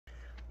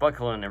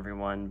buckle in,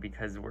 everyone,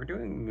 because we're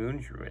doing Moon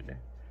Druid.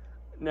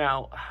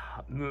 Now,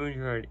 Moon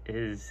Druid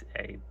is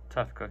a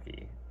tough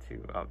cookie to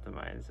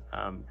optimize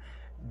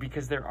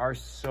because there are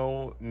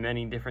so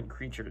many different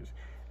creatures.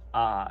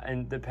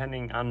 And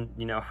depending on,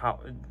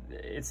 how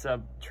it's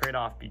a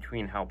trade-off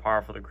between how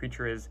powerful the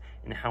creature is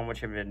and how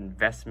much of an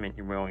investment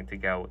you're willing to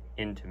go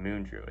into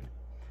Moon Druid.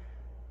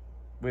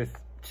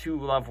 With 2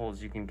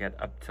 levels, you can get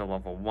up to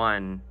level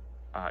 1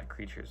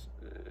 creatures.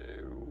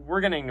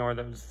 We're going to ignore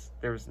those.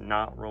 There's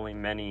not really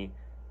many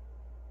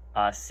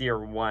Seer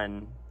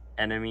 1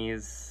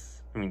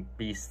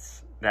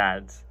 beasts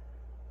that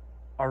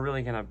are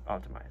really going to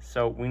optimize.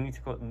 So we need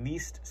to go at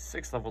least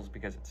 6 levels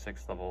because at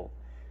 6th level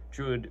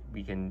Druid,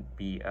 we can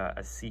be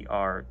a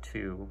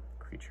CR2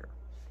 creature.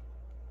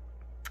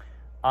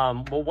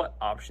 Well, what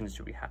options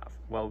do we have?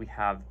 Well, we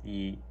have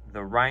the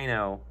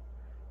Rhino,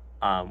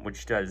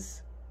 which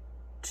does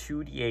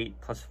 2d8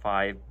 plus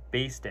 5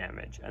 base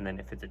damage, and then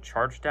if it's a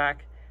charge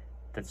attack,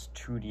 that's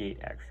 2d8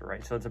 extra,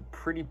 right? So it's a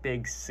pretty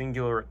big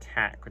singular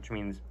attack, which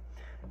means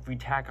if we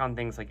tack on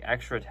things like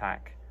extra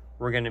attack,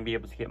 we're going to be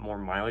able to get more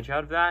mileage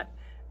out of that.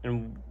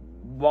 And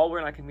while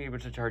we're not going to be able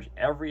to charge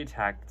every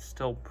attack, it's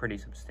still pretty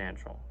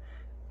substantial.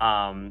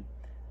 Then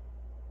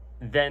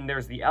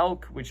there's the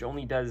Elk, which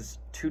only does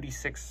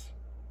 2d6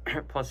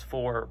 plus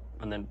 4,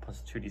 and then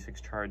plus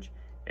 2d6 charge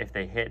if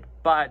they hit.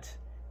 But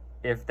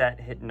if that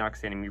hit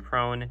knocks the enemy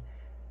prone,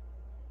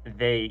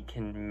 they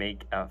can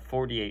make a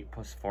 4d8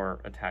 plus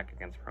 4 attack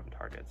against prone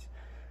targets.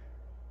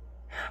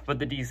 But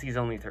the DC is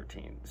only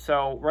 13.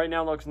 So right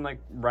now it looks like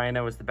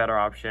Rhino is the better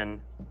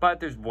option, but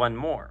there's one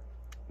more,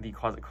 the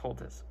Closet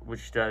Cultist,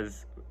 which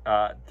does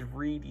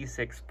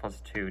 3d6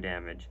 plus 2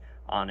 damage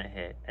on a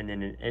hit, and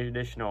then an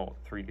additional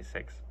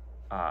 3d6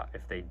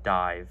 if they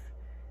dive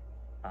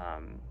a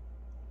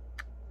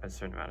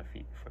certain amount of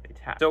feet before they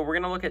attack. So we're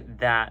going to look at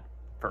that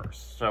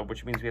first, so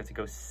which means we have to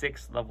go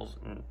 6 levels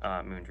in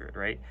Moon Druid,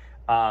 right?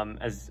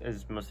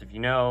 As most of you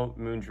know,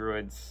 Moon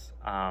Druids,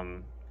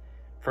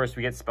 first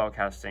we get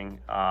spellcasting.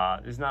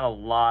 There's not a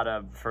lot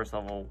of first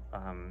level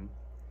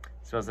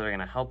spells that are going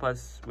to help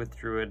us with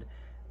Druid.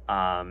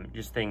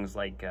 Just things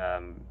like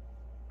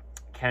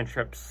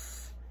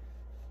cantrips,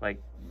 like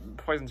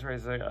Poison Spray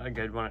is a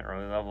good one at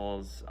early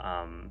levels,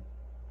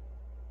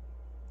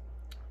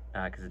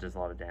 because it does a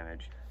lot of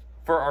damage.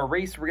 For our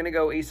race, we're going to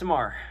go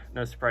ASMR.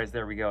 No surprise,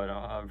 there we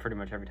go, pretty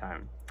much every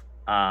time.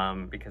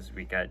 Because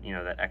we get,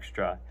 that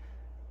extra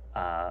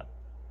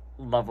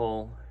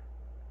level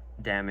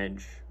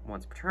damage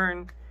once per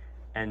turn,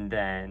 and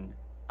then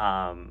we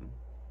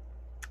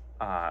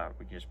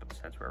can just put the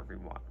stats wherever we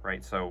want,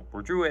 right? So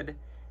we're Druid,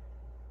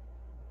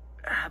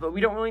 but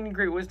we don't really need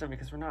Great Wisdom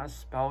because we're not a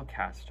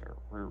spellcaster.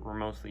 We're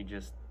mostly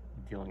just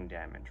dealing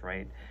damage,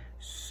 right?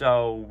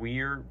 So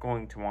we're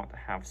going to want to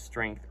have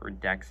Strength or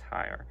Dex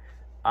higher.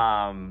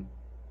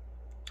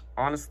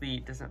 Honestly,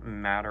 it doesn't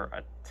matter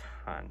a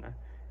ton,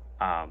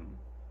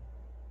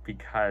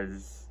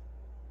 because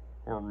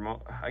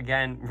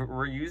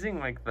we're using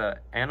like the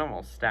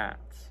animal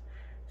stats.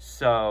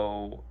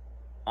 So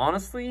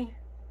honestly,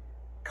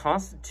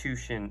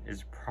 Constitution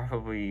is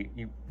probably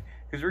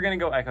because we're gonna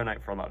go Echo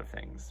Knight for a lot of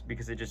things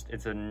because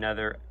it's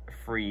another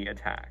free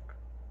attack.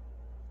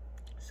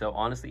 So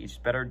honestly, it's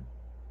better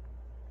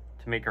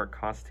to make our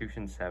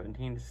Constitution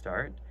 17 to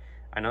start.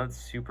 I know it's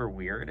super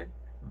weird,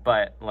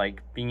 but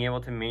like being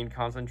able to maintain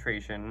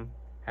concentration,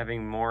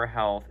 having more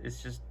health,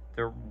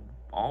 they're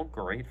all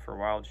great for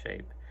wild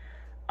shape.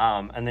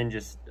 And then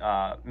just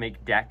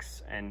make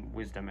Dex and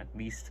Wisdom at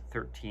least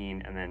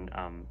 13, and then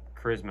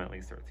Charisma at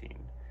least 13.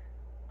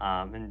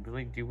 And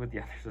really do with the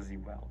others as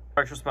well.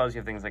 Extra spells, you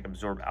have things like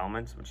Absorb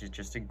Elements, which is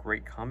just a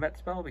great combat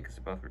spell because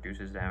it both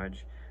reduces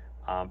damage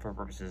for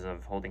purposes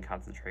of holding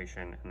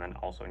concentration, and then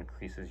also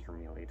increases your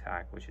melee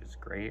attack, which is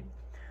great.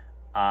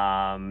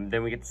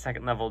 Then we get the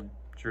 2nd level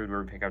Druid,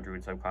 where we pick out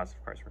Druid subclass.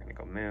 Of course, we're going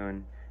to go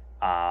Moon,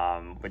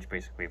 which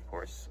basically, of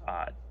course,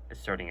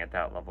 starting at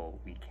that level,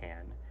 we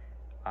can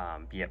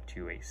be up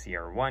to a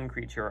CR1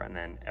 creature, and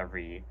then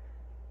every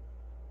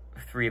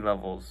 3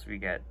 levels we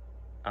get,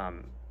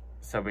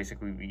 so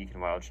basically we can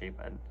wild shape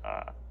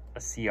a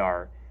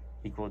CR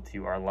equal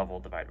to our level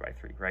divided by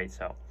 3, right?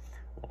 So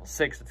level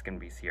 6, it's going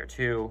to be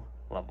CR2,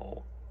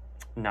 level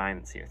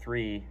 9,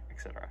 CR3,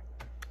 etc.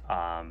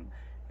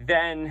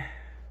 Then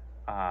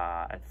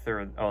at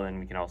 3rd, then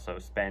we can also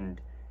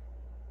spend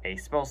a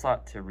spell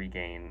slot to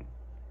regain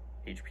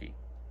HP,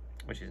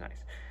 which is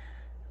nice.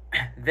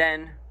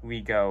 Then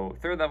we go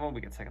 3rd level, we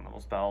get 2nd level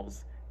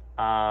spells.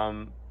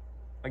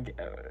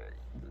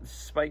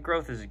 Spike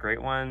Growth is a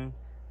great one,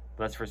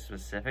 but that's for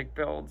specific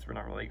builds. We're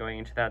not really going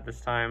into that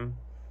this time.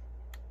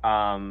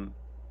 Kind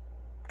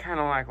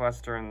of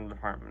lackluster in the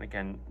department.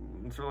 Again,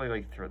 it's really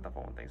like 3rd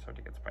level when things start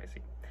to get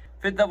spicy.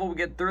 5th level, we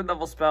get 3rd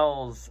level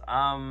spells.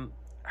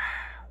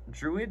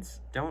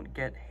 Druids don't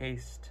get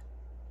haste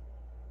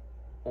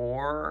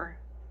or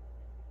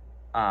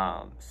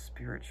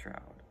Spirit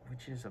Shroud,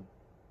 which is a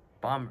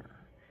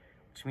bummer,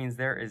 which means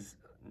there is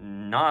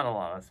not a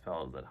lot of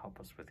spells that help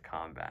us with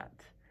combat.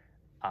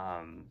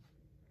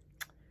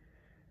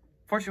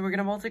 Fortunately, we're going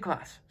to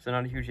multi-class, so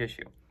not a huge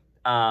issue.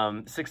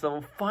 6th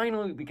level,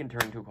 finally we can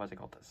turn into a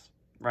quasi-cultist,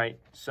 right?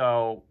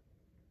 So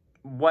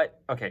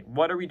what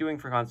are we doing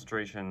for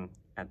concentration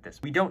at this?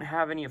 We don't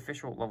have any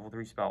official level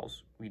 3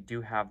 spells. We do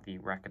have the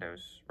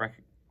Rakdos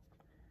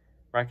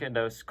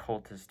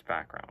cultist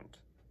background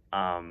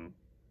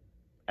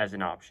as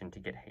an option to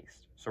get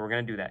haste. So we're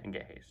going to do that and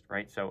get haste,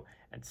 right? So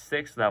at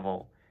 6th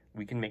level,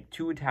 we can make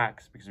 2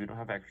 attacks because we don't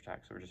have extra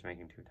attacks, so we're just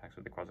making 2 attacks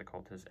with the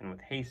quasi-cultist. And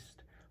with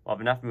haste, we'll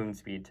have enough movement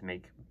speed to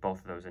make both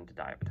of those into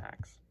dive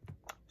attacks.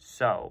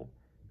 So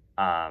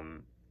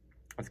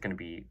it's going to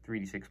be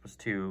 3d6 plus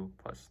 2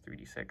 plus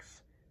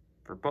 3d6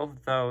 for both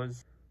of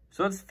those.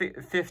 So that's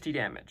 50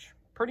 damage.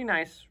 Pretty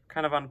nice,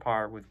 kind of on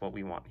par with what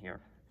we want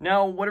here.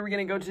 Now, what are we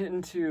going to go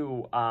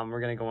into? We're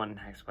going to go on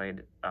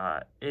Hexblade.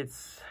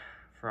 It's,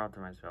 for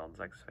optimized builds,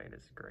 Hexblade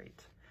is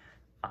great.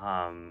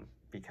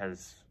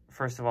 Because,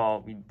 first of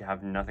all, we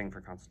have nothing for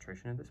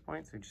concentration at this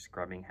point, so just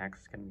grubbing Hex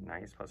is going to be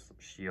nice, plus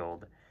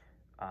Shield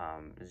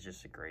is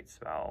just a great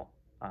spell.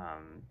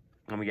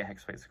 And we get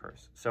Hexblade's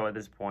Curse. So at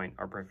this point,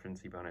 our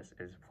proficiency bonus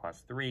is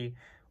 +3,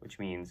 which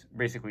means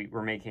basically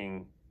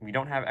we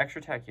don't have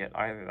extra attack yet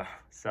either, though.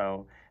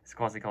 So it's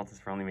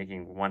quasi-cultist for only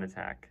making 1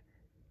 attack.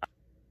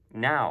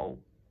 Now,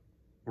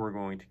 we're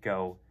going to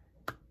go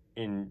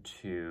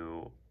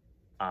into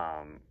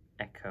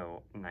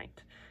Echo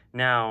Knight.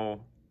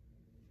 Now,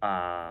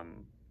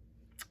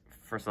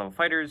 first level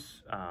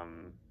fighters,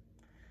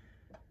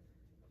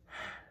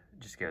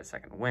 just get a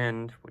second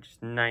wind, which is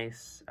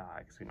nice,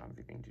 because we don't have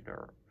anything to do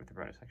with the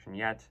bonus section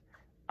yet.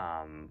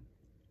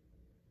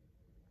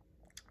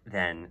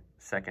 Then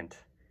second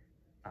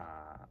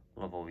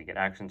level, we get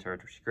action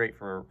surge, which is great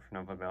for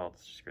Nova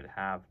builds, it's just good to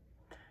have.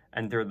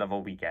 And 3rd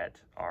level, we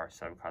get our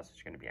subclass, which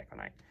is going to be Echo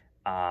Knight.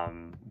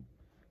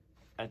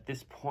 At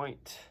this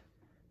point,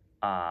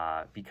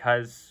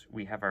 because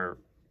we have our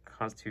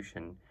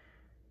Constitution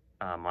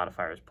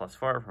modifiers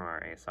 +4 from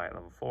our ASI at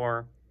level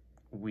 4,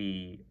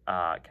 we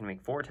can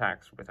make 4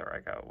 attacks with our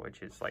Echo,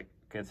 which is, like,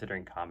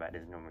 considering combat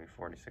is normally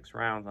 4 to 6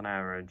 rounds on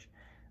average,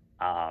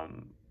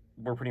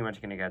 we're pretty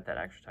much going to get that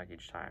extra attack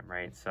each time,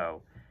 right?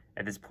 So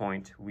at this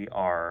point, we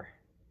are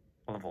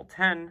level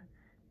 10,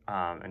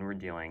 and we're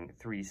dealing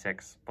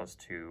 3d6 plus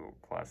 2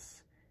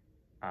 plus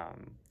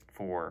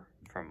 4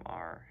 from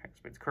our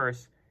Hexblade's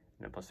Curse,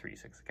 and then plus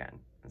 3d6 again.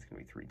 It's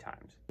going to be 3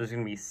 times. There's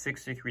going to be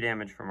 63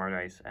 damage from our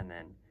dice, and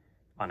then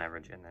on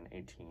average, and then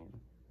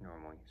 18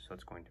 normally. So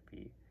it's going to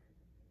be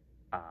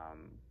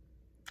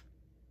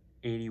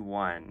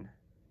 81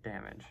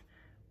 damage,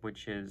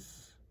 which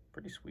is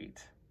pretty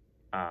sweet.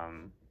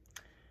 For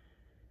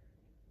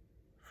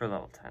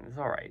level 10, it's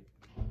all right.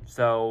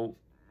 So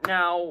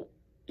now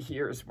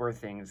here's where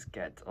things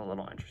get a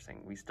little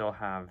interesting. We still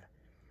have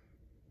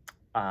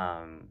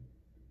a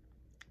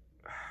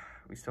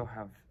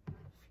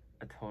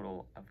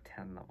total of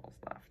 10 levels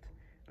left,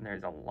 and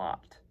there's a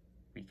lot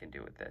we can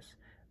do with this.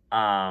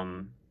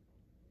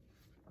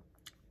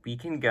 We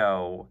can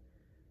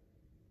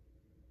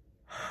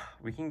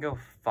go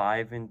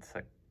 5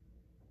 into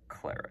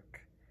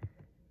Cleric.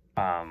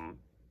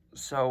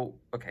 So,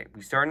 okay,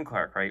 we start in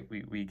Cleric, right?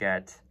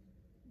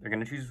 They're going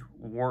to choose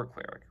War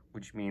Cleric,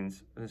 which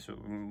means this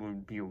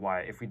would be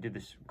why, if we did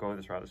this, go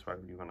this route, this way,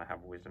 we want to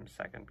have Wisdom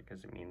second,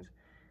 because it means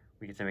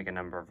we get to make a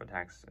number of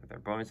attacks, their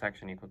bonus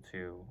action equal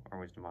to our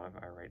Wisdom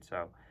modifier, right?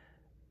 So,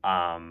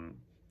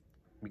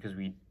 because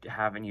we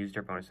haven't used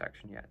our bonus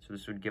action yet. So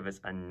this would give us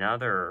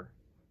another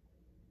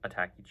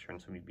attack each turn,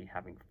 so we'd be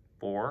having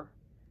 4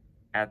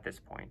 at this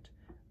point.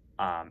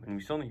 And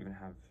we still don't even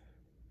have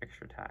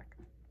extra attack.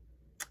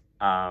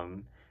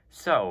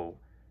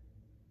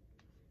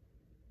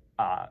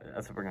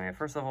 That's what we're going to get.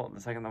 First level, the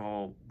second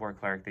level War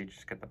Cleric, they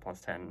just get the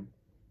 +10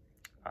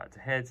 to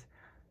hit.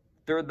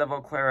 3rd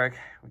level Cleric,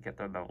 we get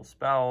 3rd level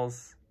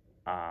spells.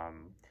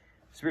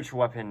 Spiritual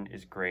Weapon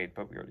is great,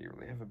 but we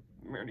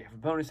already have a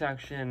bonus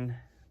action,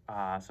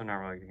 so not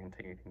really going to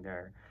take anything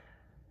there.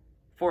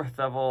 4th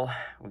level,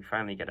 we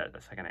finally get a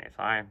second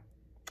ASI.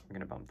 We're going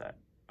to bump that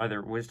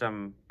either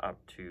Wisdom up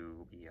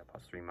to be a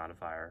 +3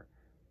 modifier,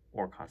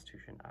 or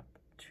Constitution up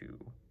to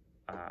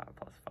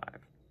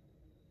 +5.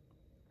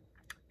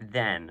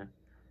 Then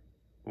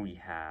we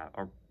have,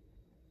 or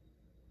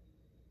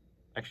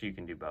actually you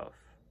can do both.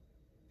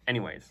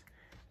 Anyways,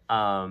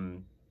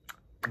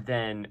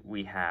 then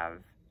we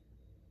have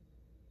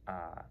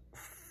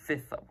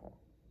 5th level,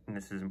 and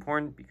this is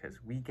important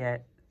because we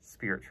get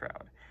Spirit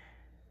Shroud.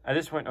 At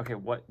this point, okay,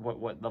 what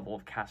level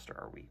of caster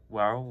are we?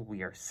 Well,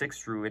 we are 6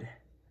 Druid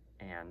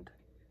and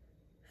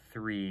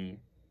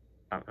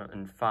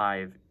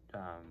 5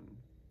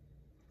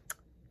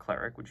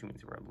 Cleric, which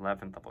means we're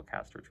 11th level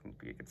caster, which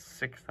means we get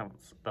 6th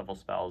level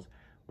spells,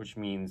 which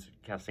means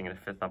casting at a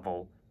 5th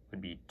level would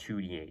be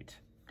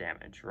 2d8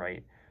 damage,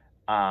 right?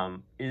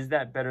 Is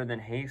that better than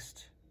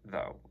haste,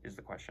 though, is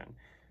the question.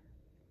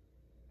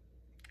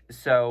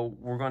 So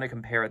we're going to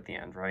compare at the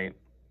end, right?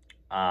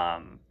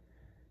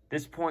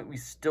 This point, we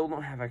still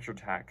don't have extra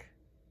attack.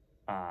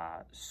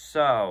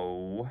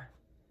 So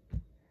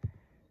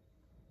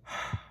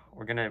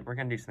we're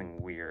gonna do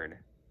something weird.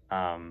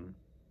 We're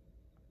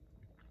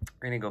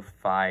going to go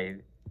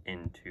 5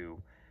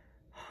 into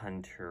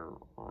Hunter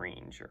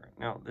Ranger.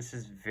 Now, this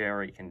is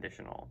very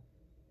conditional.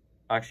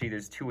 Actually,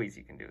 there's 2 ways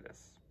you can do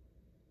this.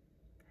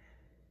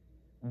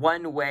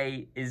 One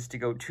way is to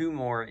go 2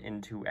 more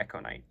into Echo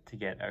Knight to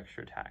get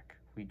extra attack.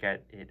 We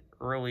get it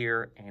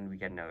earlier, and we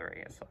get another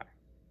ASI.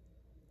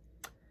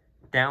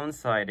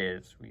 Downside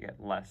is we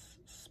get less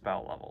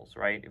spell levels,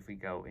 right? If we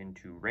go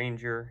into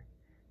Ranger,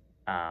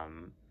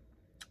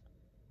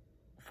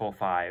 full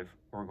 5,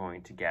 we're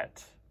going to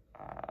get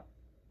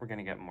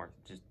more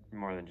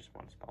than just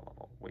 1 spell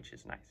level, which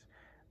is nice.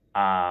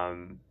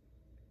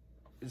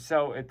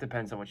 So it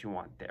depends on what you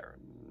want there.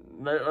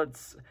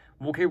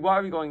 Okay, why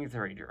are we going into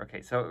Ranger?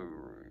 Okay, so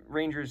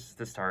Ranger's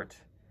the start.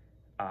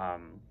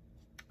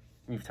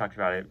 We've talked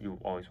about it. You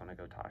always want to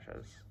go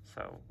Tasha's.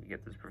 So we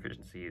get those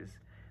proficiencies.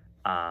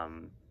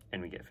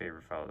 And we get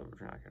favorite foe, that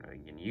we're not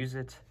going to use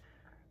it.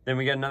 Then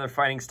we get another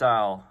fighting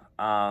style.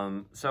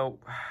 So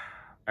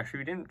actually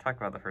we didn't talk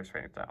about the first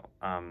fighting style.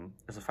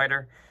 As a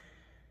fighter,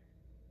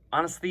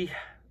 honestly,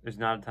 there's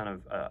not a ton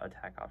of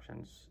attack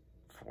options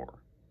for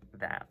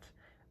that.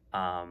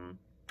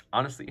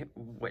 Honestly,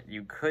 what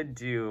you could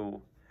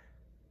do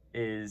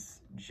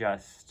is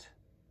just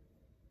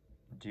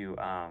do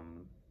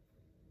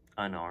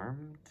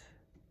unarmed,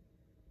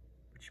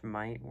 which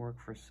might work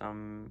for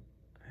some.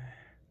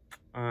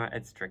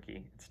 It's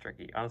tricky. It's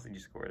tricky. Honestly,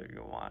 just go wherever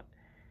you want.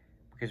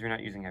 Because we're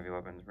not using heavy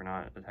weapons. We're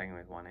not attacking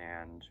with one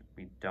hand.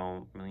 We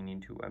don't really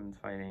need 2 weapons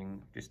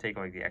fighting. Just take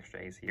like the extra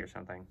AC or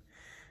something.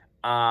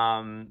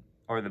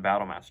 Or the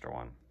Battlemaster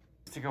one.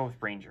 To go with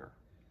Ranger.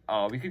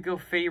 We could go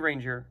Fey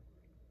Ranger,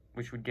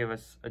 which would give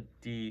us a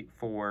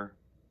D4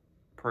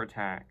 per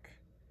attack.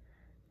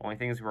 Only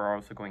thing is we're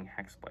also going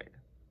Hexblade.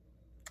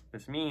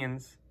 This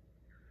means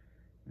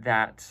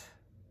that,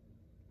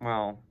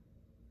 well,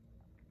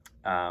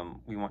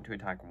 we want to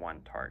attack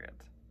 1 target.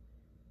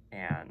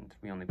 And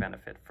we only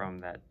benefit from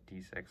that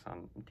D6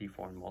 on D4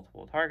 on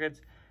multiple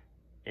targets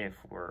if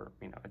we're,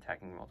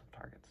 attacking multiple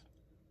targets.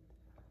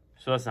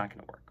 So that's not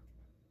going to work.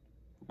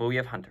 But we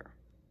have Hunter.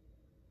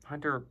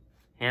 Hunter,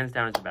 hands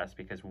down, is the best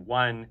because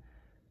 1,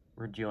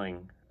 we're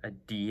dealing a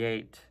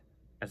D8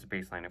 as a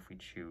baseline if we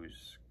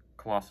choose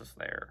Colossus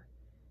Slayer,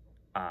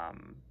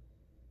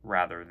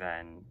 rather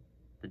than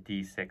the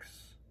D6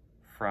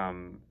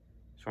 from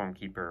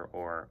Stormkeeper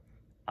or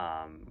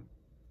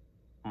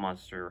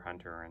Monster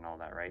Hunter and all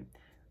that, right?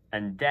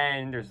 And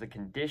then there's the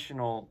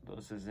conditional.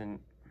 This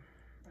isn't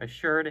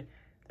assured.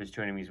 There's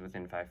 2 enemies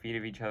within 5 feet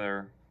of each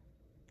other.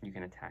 You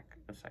can attack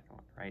the second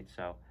one, right?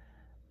 So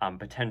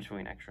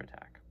potentially an extra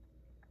attack.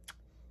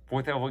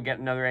 4th level, we get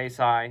another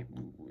ASI.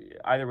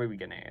 Either way, we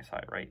get an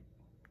ASI, right?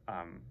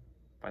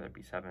 Whether it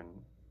be 7.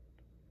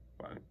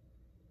 Well,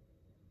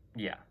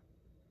 yeah.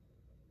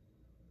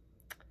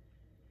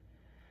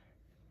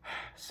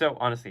 So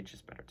honestly, it's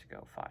just better to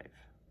go 5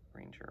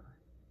 Ranger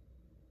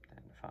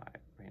than 5.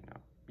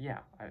 Yeah,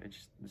 it's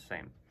just the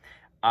same.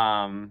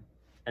 And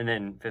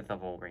then 5th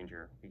level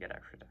Ranger, we get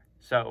extra attack.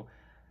 So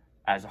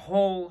as a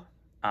whole,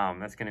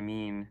 that's going to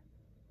mean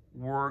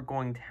we're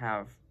going to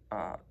have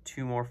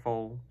 2 more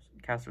full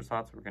caster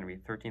slots. We're going to be a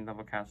 13th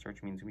level caster,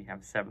 which means we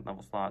have 7th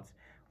level slots,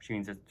 which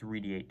means it's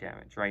 3d8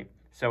 damage, right?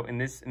 So in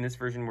this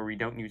version where we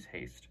don't use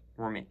haste,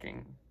 we're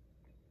making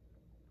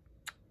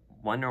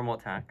 1 normal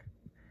attack,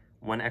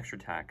 1 extra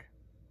attack,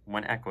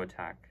 1 echo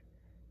attack,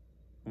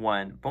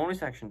 1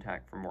 bonus action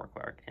attack from War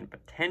Cleric, and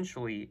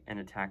potentially an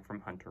attack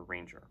from Hunter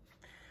Ranger.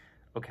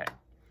 Okay,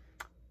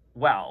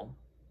 well,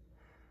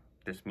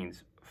 this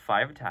means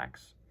 5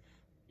 attacks,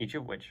 each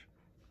of which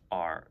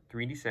are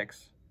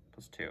 3d6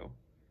 plus 2,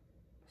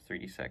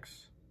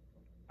 3d6,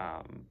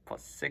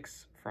 plus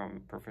 6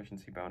 from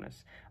proficiency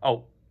bonus.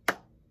 Oh,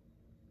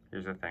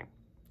 here's the thing.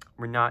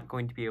 We're not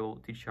going to be able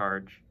to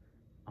charge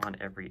on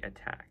every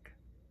attack.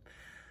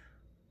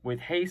 With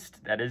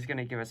haste, that is going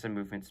to give us a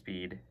movement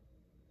speed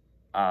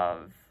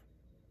of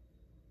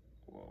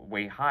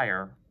way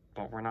higher,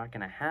 but we're not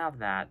going to have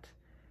that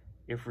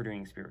if we're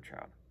doing Spirit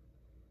Shroud.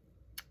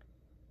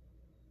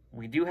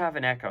 We do have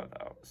an Echo,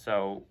 though,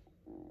 so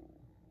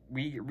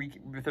we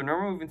with a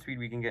normal movement speed,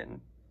 we can get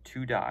in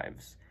 2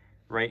 dives,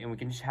 right? And we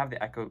can just have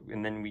the Echo,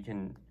 and then we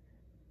can,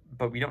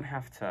 but we don't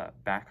have to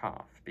back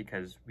off,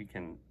 because we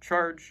can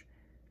charge,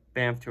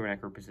 bamf to an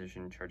Echo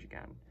position, charge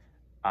again.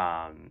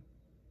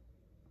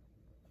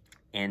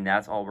 And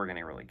that's all we're going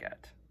to really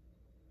get,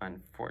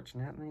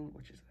 unfortunately,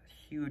 which is a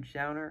huge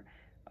downer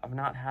of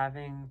not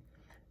having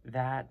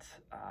that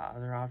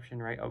other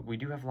option, right? Oh, we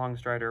do have Long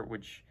Strider,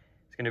 which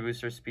is going to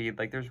boost our speed.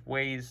 Like, there's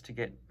ways to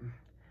get,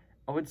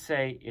 I would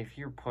say if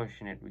you're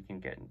pushing it, we can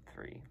get in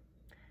 3.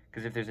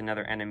 Because if there's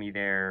another enemy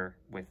there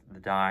with the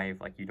dive,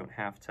 like, you don't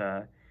have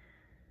to,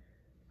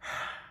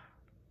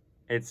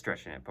 it's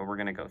stretching it, but we're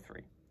going to go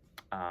 3.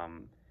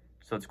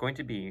 So it's going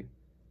to be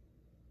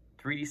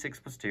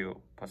 3d6 plus 2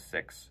 plus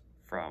 6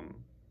 from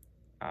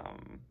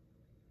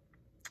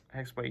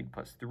Hexblade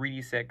plus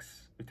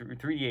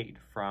 3d8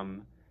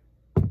 from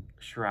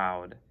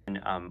Shroud,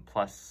 and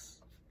plus,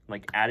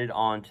 like, added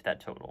on to that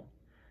total.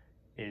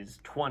 is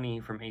 20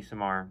 from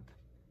ASMR,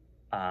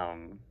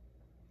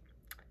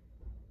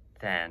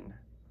 then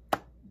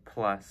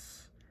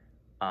plus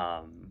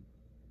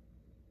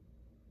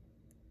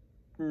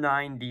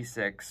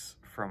 9d6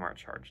 from our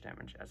charge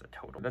damage as a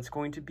total. That's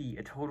going to be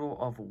a total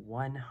of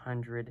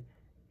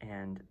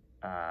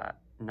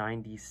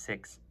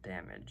 196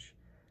 damage.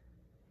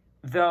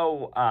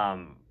 Though,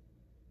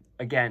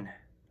 again,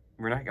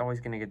 we're not always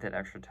going to get that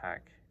extra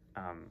attack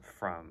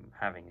from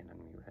having an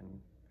enemy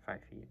within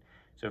 5 feet.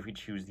 So if we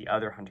choose the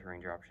other Hunter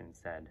Ranger option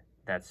instead,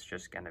 that's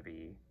just going to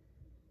be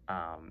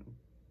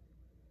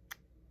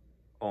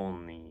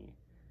only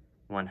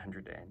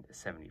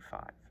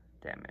 175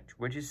 damage,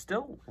 which is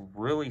still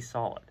really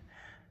solid.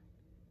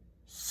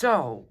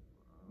 So,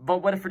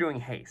 but what if we're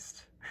doing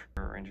haste?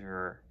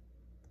 Ranger,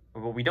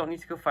 well, we don't need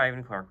to go 5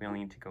 in Cleric, we only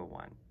need to go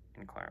 1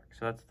 in Cleric.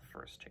 So that's the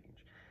first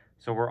change.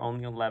 So we're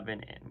only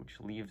 11 in, which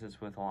leaves us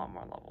with a lot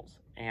more levels.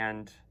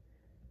 And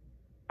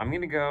we're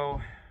gonna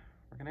go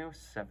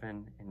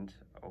 7 into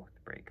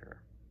Oathbreaker.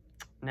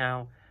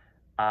 Now,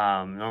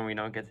 normally we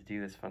don't get to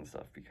do this fun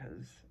stuff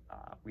because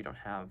we don't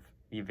have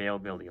the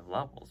availability of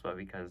levels, but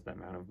because the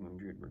amount of Moon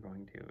Druid we're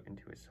going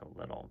into is so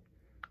little,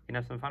 we can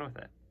have some fun with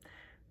it.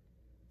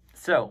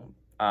 So,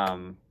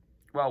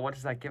 well, what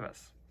does that give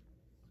us?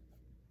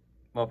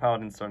 Well,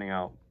 Paladin starting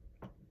out,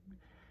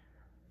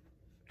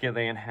 get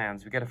lay in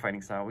hands, we get a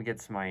fighting style, we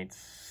get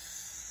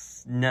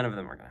smites. None of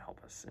them are going to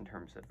help us in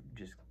terms of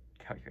just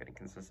calculating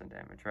consistent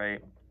damage,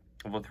 right?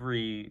 Level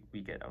 3, we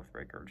get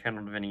Oathbreaker,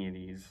 Channel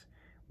Divinities,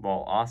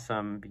 while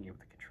awesome, being able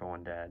to control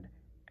undead,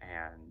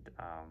 and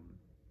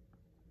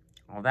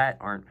all that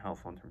aren't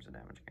helpful in terms of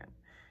damage again.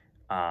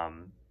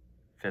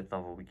 5th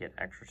level, we get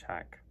extra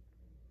attack,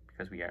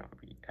 because we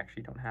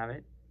actually don't have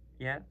it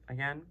yet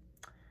again.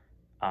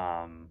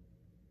 4th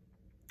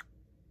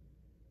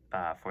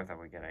level,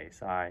 we get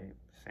ASI,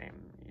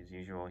 same as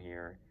usual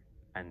here.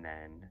 And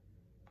then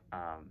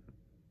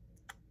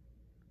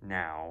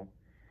now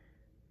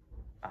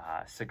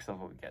 6th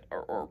level, we get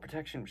Aura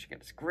Protection, which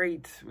again is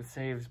great with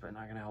saves, but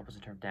not going to help us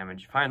in terms of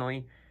damage.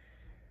 Finally,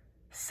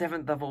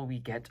 7th level, we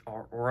get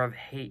our Aura of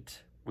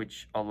Hate,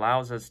 which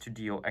allows us to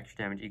deal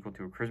extra damage equal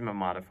to a Charisma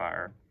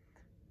modifier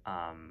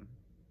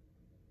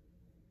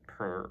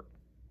per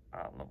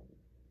level,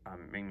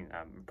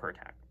 per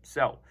attack.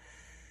 So,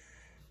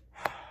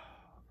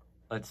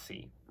 let's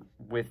see.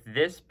 With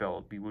this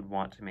build, we would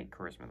want to make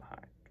Charisma the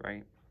high,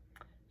 right?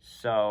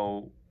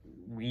 So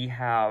we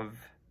have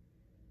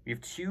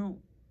 2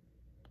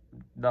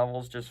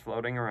 levels just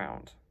floating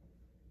around.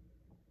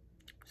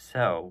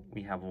 So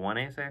we have 1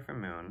 ASI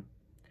from Moon.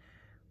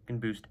 We can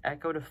boost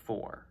Echo to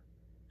 4,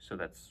 so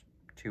that's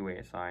 2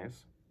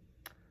 ASIs.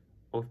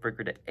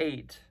 Oathbreaker to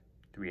 8,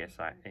 3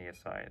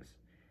 ASIs.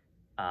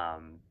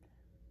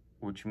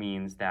 Which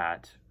means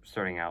that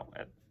starting out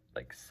at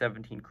like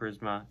 17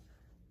 Charisma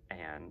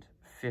and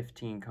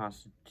 15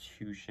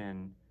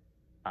 Constitution,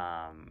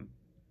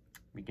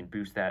 we can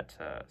boost that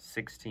to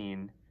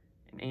 16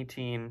 and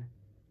 18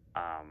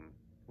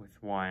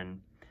 with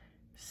 1.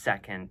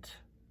 Second,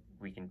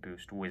 we can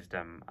boost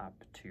Wisdom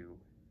up to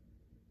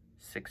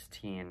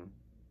 16.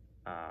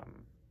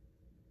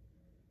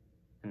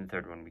 And the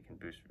third one we can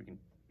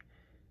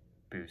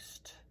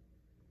boost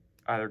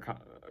either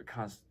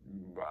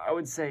I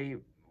would say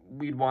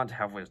we'd want to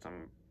have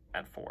Wisdom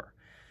at 4.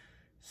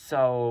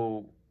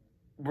 So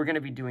we're going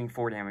to be doing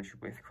 4 damage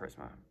with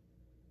Charisma,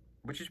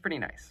 which is pretty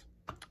nice.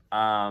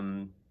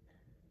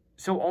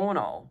 So all in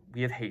all,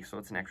 we have Haste, so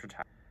it's an extra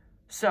attack.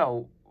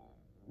 So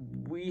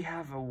we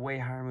have a way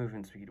higher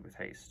movement speed with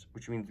Haste,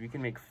 which means we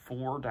can make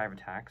 4 dive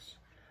attacks,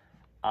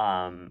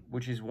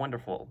 which is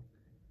wonderful,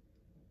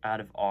 out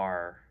of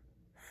our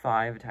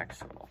 5 attacks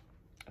total,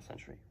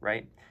 essentially,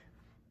 right?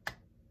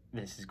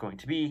 This is going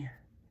to be,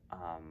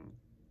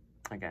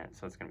 again,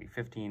 so it's going to be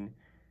 15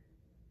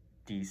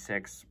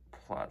 d6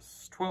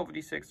 plus 12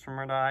 d6 from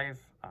our dive,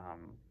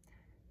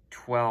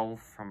 12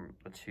 from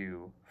the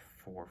 2,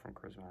 4 from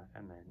Charisma,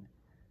 and then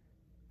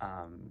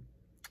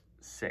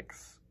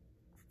 6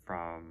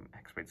 from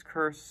Hexblade's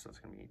Curse, so it's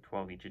going to be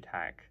 12 each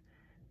attack,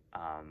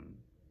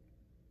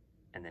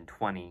 and then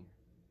 20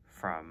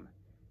 from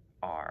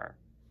our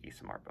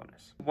ASMR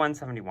bonus.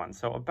 171,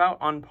 so about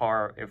on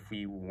par if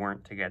we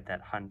weren't to get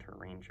that Hunter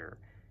Ranger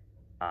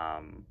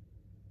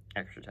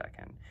extra attack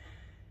in.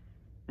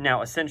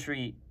 Now,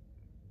 essentially,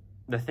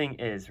 the thing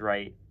is,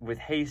 right, with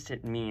haste,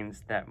 it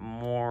means that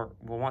we'll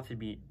want to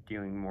be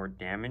doing more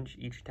damage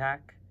each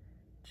attack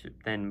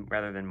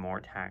rather than more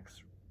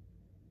attacks.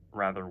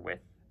 Rather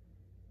with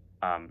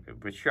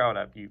Shroud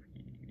up,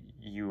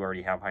 you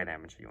already have high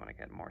damage, so you want to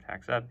get more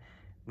attacks up.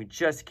 We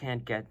just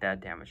can't get that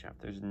damage up.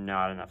 There's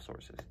not enough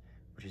sources,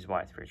 which is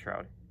why Spirit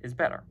Shroud is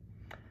better.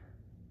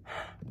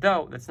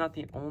 Though, that's not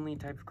the only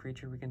type of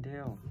creature we can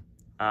do.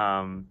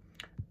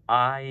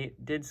 I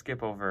did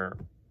skip over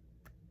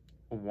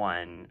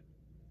one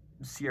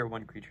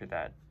CR1 creature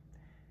that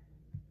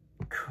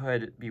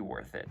could be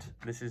worth it.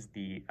 This is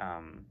the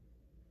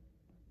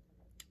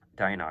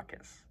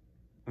Dionychus.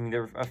 I mean,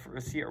 for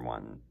a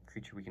CR1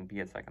 creature we can be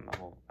at 2nd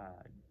level,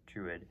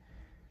 Druid,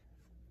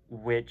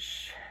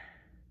 which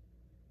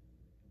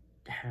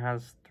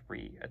has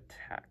 3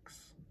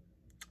 attacks.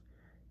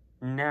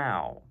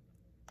 Now,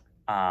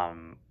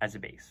 as a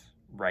base,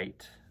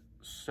 right?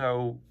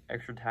 So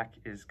extra attack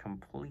is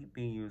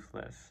completely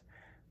useless,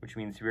 which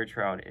means Spirit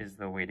Shroud is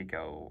the way to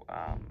go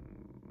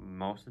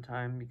most of the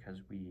time,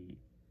 because we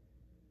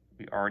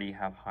already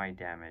have high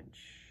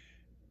damage.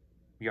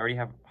 We already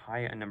have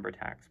high number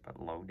attacks,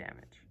 but low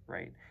damage,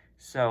 right?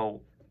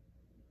 So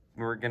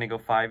we're going to go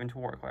 5 into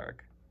War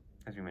Cleric.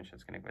 As we mentioned,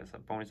 it's going to give us a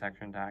bonus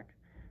action attack.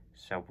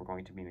 So we're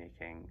going to be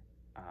making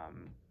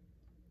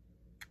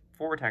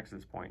 4 attacks at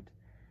this point.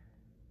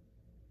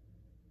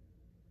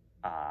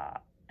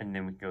 And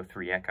then we can go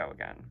 3 Echo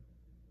again.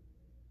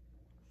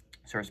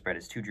 So our spread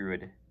is 2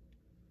 Druid,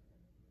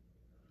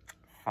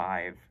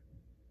 5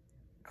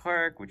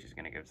 Cleric, which is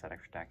going to give us that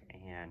extra attack,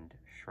 and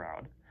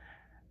Shroud.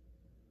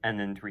 And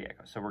then 3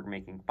 Echo. So we're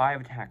making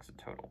 5 attacks in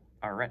total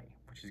already,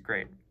 which is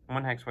great.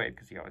 1 Hexblade,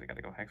 because you always got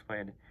to go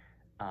Hexblade.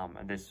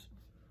 At this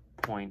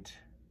point,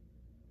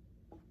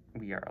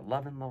 we are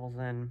 11 levels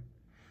in.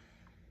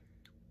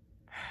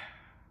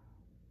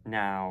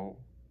 Now,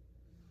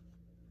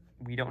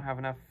 we don't have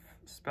enough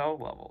spell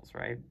levels,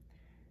 right?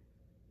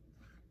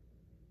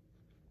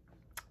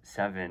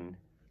 7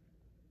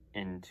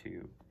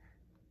 into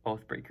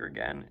Oathbreaker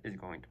again is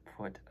going to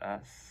put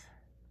us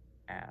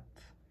at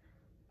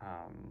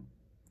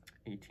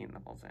 18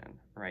 levels in,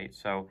 right?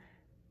 So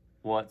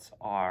what's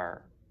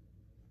our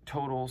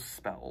total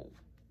spell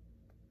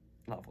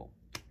level?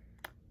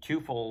 2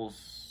 full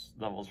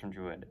levels from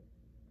Druid,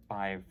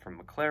 5 from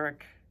a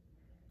Cleric,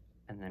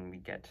 and then we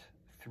get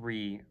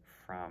 3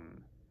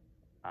 from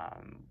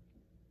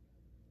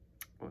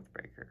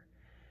Oathbreaker.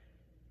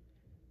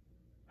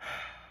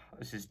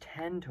 This is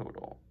 10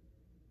 total.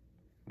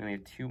 We only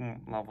have 2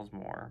 levels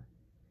more.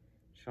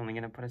 It's only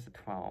going to put us at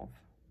 12,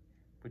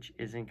 which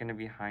isn't going to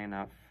be high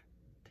enough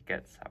to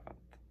get 7th.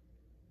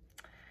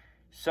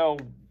 So,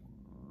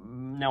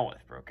 no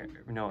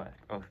Oathbreaker.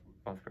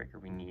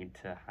 We need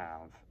to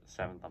have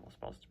 7th level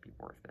spells to be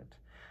worth it.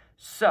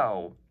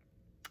 So,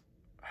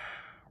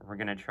 we're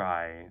going to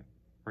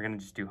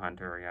just do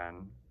Hunter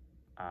again.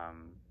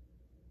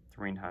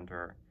 Serene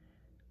Hunter,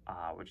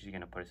 which is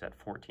going to put us at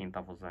 14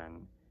 levels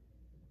in.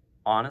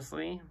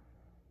 Honestly,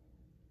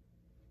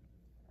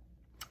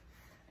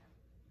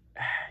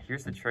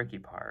 here's the tricky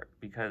part,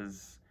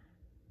 because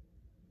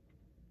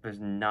there's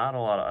not a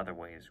lot of other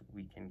ways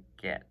we can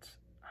get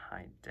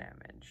high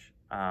damage.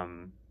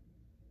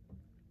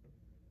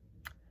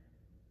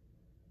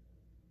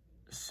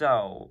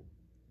 So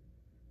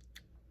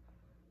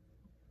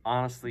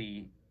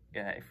honestly,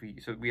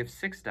 so we have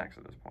 6 decks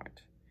at this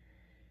point.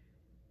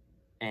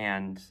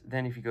 And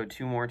then if you go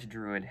 2 more to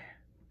Druid,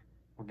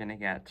 we're gonna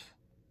get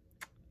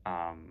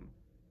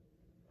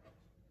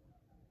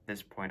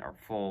this point our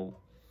full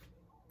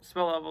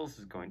spell levels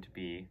is going to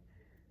be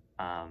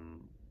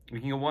we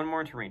can go 1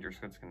 more into Ranger, so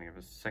it's going to give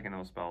us 2nd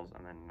level spells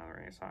and then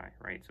another ASI,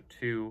 right? So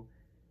 2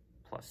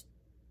 plus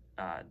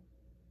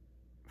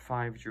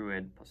 5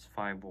 Druid plus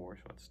 5 War,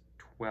 so it's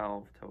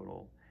 12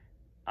 total.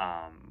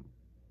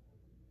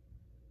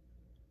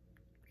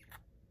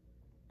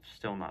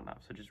 Still not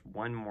enough, so just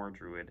 1 more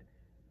Druid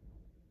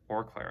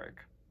or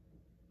Cleric,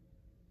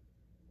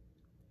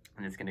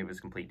 and it's going to give us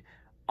complete.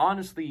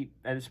 Honestly,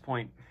 at this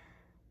point,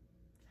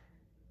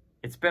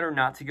 it's better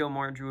not to go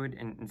more Druid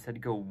and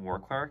instead go War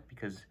Cleric,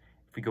 because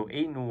if we go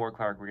 8 into War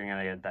Cleric, we're going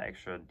to get that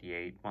extra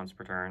D8 once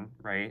per turn,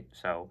 right?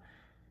 So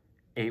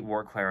 8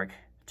 War Cleric,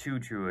 2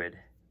 Druid,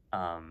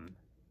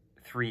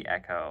 3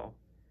 Echo,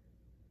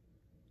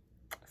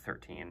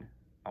 13,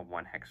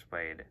 1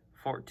 Hexblade,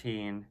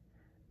 14,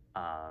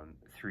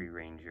 3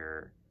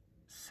 Ranger,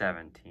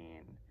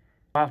 17.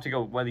 I'll have to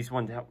go at least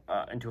 1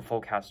 into a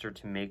full caster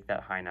to make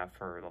that high enough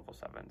for level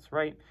 7s,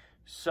 right?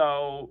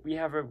 So we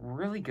have a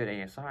really good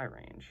ASI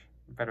range,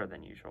 better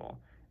than usual.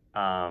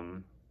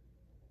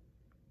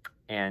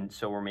 And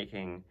so we're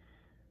making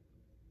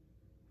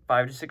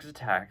 5 to 6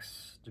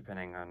 attacks,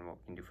 depending on what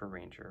we can do for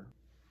Ranger.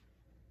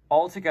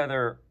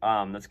 Altogether,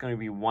 that's going to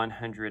be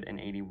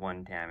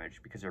 181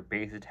 damage, because our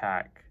base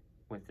attack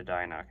with the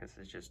Dionysus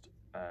is just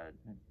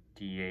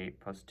D8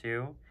 plus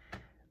 2.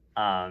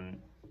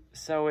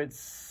 So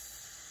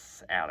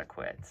it's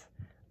adequate.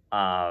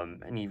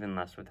 And even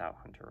less without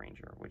Hunter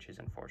Ranger, which is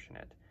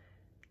unfortunate.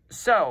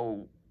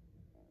 So,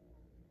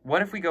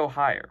 what if we go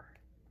higher?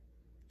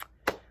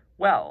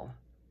 Well,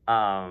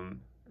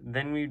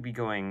 then we'd be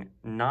going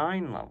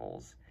 9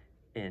 levels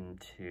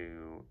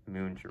into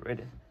Moon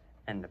Druid,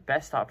 and the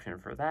best option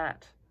for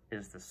that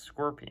is the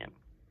Scorpion.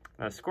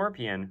 Now, the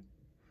Scorpion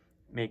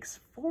makes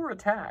 4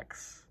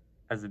 attacks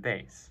as a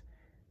base.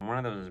 One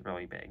of those is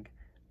really big.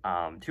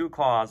 2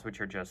 Claws,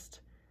 which are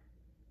just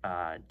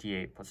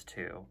D8 plus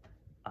 2.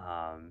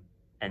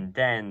 And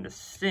then the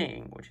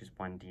Sting, which is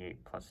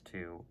 1d8 plus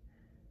 2.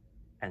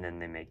 And then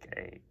they make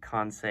a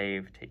con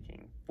save,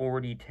 taking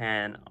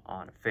 40-10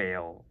 on a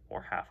fail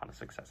or half on a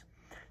success.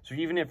 So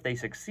even if they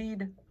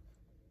succeed,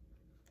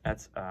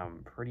 that's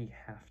pretty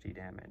hefty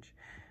damage.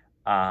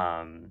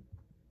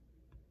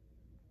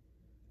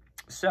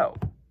 So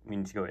We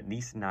need to go at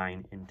least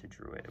 9 into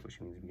Druid, which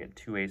means we get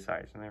 2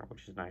 A-sides in there,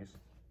 which is nice.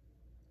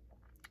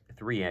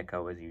 3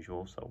 Echo as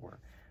usual, so we're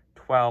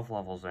 12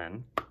 levels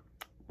in.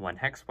 1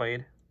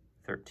 Hexblade,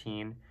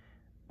 13.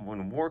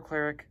 1 War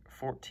Cleric,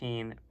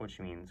 14, which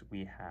means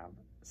we have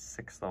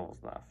 6 levels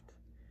left.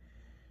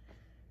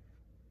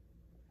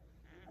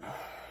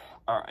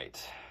 All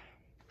right.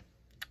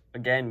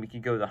 Again, we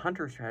could go the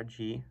Hunter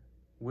strategy,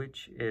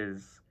 which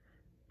is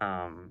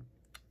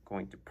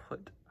going to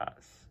put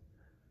us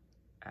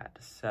at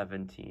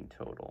 17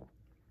 total.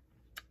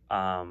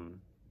 Now,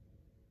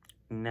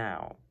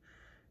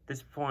 at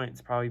this point,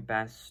 it's probably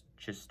best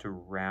just to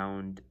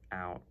round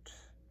out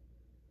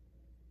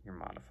your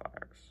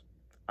modifiers.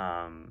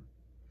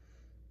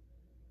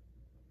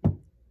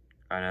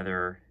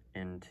 Another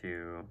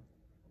into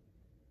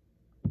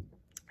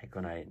Echo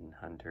Knight and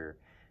Hunter,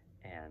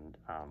 and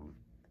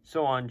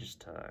so on,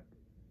 just to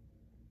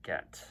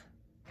get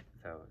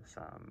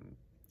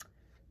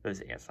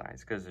those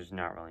ASIs, because there's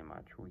not really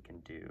much we can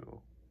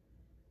do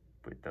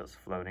with those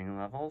floating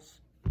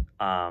levels.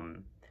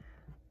 Well,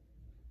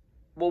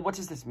 what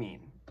does this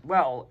mean?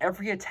 Well,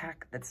 every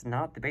attack that's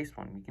not the base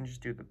one, we can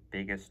just do the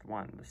biggest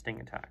one, the sting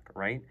attack,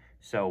 right?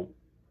 So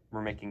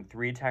we're making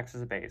 3 attacks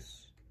as a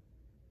base.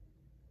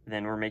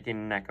 Then we're making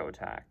an echo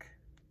attack,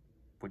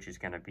 which is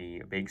going to be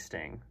a big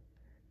sting.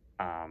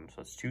 So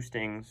it's 2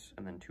 stings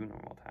and then 2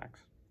 normal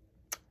attacks.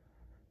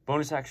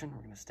 Bonus action,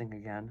 we're going to sting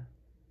again.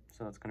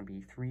 So that's going to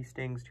be 3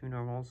 stings, 2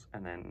 normals.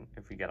 And then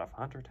if we get off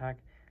Hunter attack,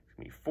 it's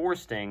going to be 4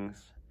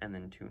 stings and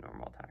then 2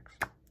 normal attacks,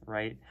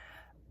 right?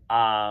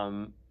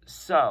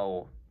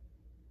 So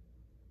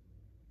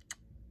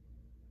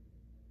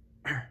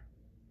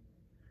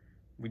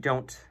we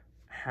don't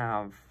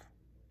have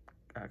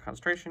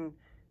concentration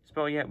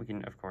spell yet. We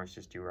can, of course,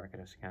 just do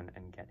Rakdos again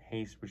and get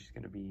haste, which is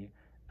going to be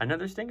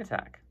another sting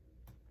attack.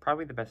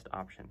 Probably the best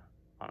option,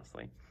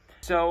 honestly.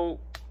 So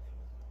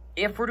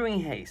if we're doing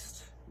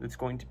haste, it's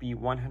going to be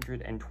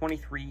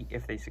 123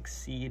 if they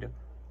succeed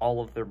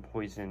all of their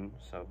poison.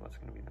 So that's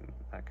going to be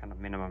that kind of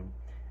minimum.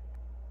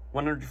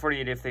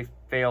 148 if they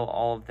fail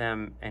all of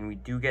them, and we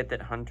do get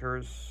that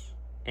Hunter's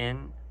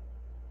in.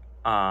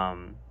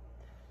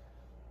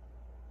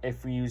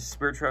 If we use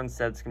Spiritual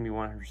instead, it's going to be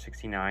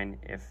 169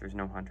 if there's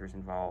no Hunters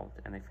involved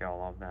and they fail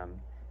all of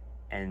them.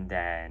 And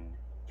then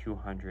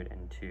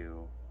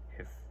 202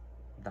 if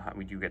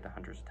we do get the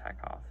Hunter's attack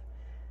off.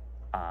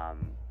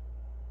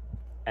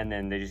 And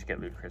then they just get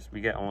ludicrous.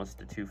 We get almost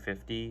to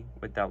 250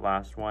 with that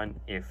last one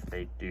if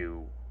they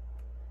do...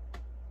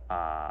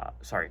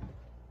 sorry,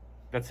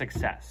 that's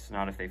success,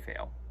 not if they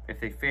fail. If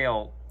they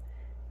fail,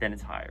 then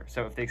it's higher.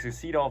 So if they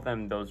succeed all of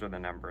them, those are the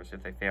numbers.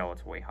 If they fail,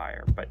 it's way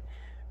higher. But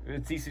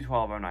it's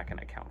DC12, I'm not going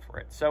to account for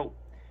it. So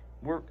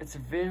it's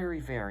very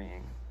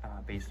varying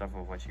based off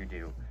of what you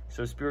do.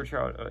 So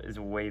Spiritual is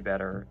way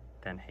better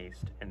than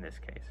haste in this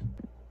case.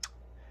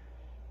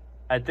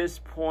 At this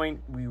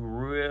point, we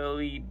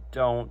really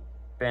don't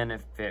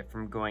benefit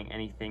from going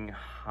anything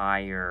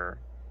higher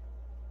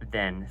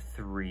than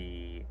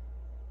 3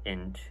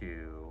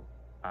 into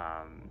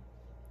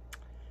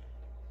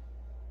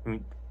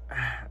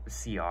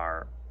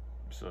CR,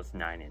 so it's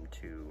 9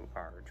 into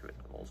our Druid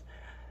levels.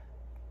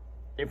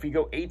 If we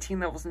go 18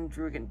 levels into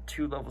Druid and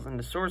 2 levels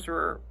into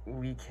Sorcerer,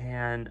 we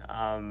can,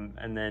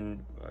 and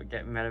then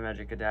get Meta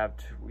Magic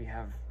Adapt, we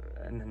have,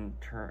 and then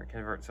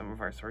convert some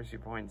of our sorcery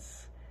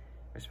points,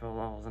 our spell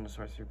levels into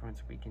sorcery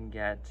points, we can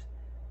get,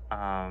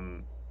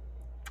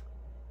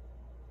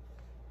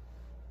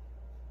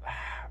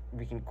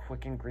 we can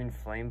quicken Green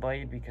Flame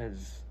Blade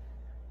because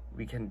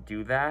we can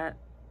do that,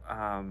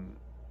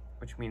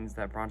 which means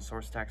that Bronze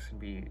Sword stacks can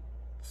be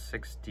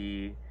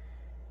 68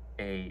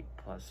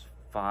 plus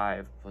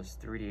 5 plus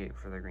 3d8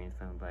 for the Green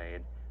Flame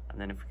Blade, and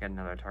then if we get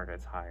another target,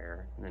 it's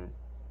higher, and then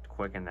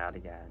quicken that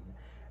again,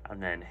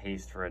 and then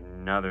haste for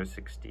another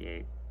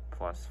 68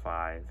 plus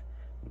 5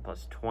 and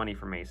plus 20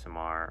 from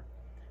ASMR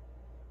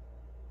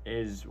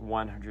is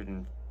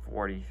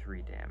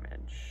 143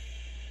 damage,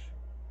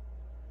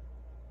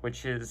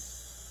 which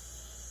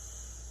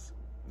is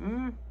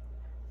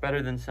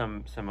better than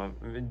some of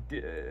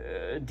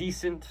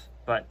decent,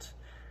 but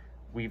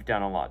we've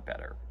done a lot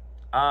better.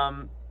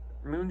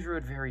 Moon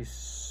Druid varies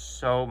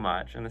so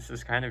much, and this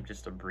is kind of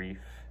just a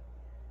brief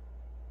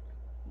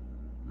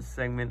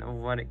segment of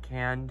what it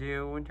can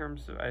do in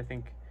terms of, I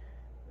think,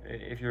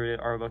 if you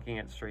are looking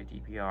at straight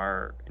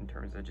DPR in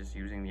terms of just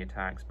using the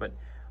attacks. But,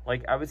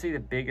 like, I would say the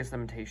biggest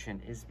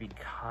limitation is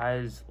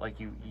because, like,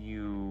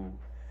 you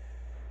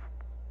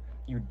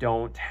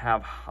don't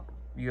have,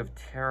 you have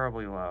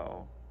terribly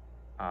low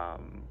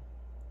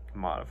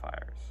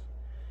modifiers,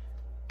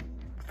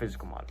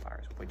 physical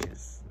modifiers, which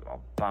is a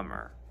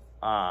bummer.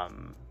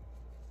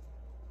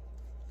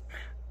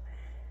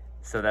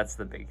 So that's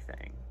the big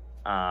thing.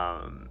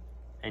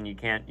 And you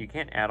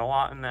can't add a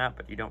lot in that,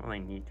 but you don't really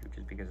need to,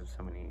 just because of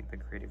so many the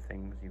creative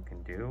things you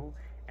can do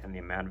and the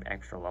amount of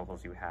extra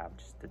levels you have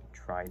just to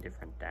try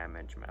different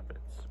damage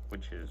methods,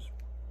 which is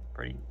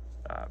pretty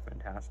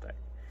fantastic.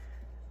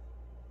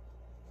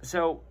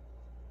 So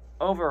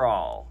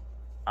overall,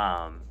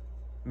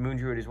 Moon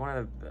Druid is one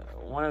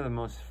of the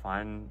most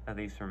fun, at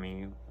least for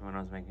me, when I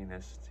was making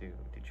this, to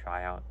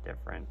try out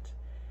different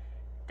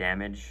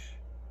damage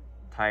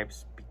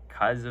types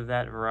because of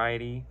that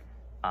variety.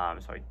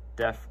 So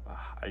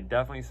I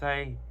definitely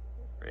say,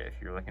 if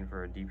you're looking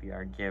for a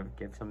DPR,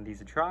 give some of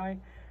these a try.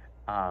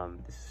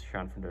 This is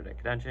Sean from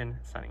Dodec Dungeon,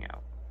 signing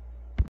out.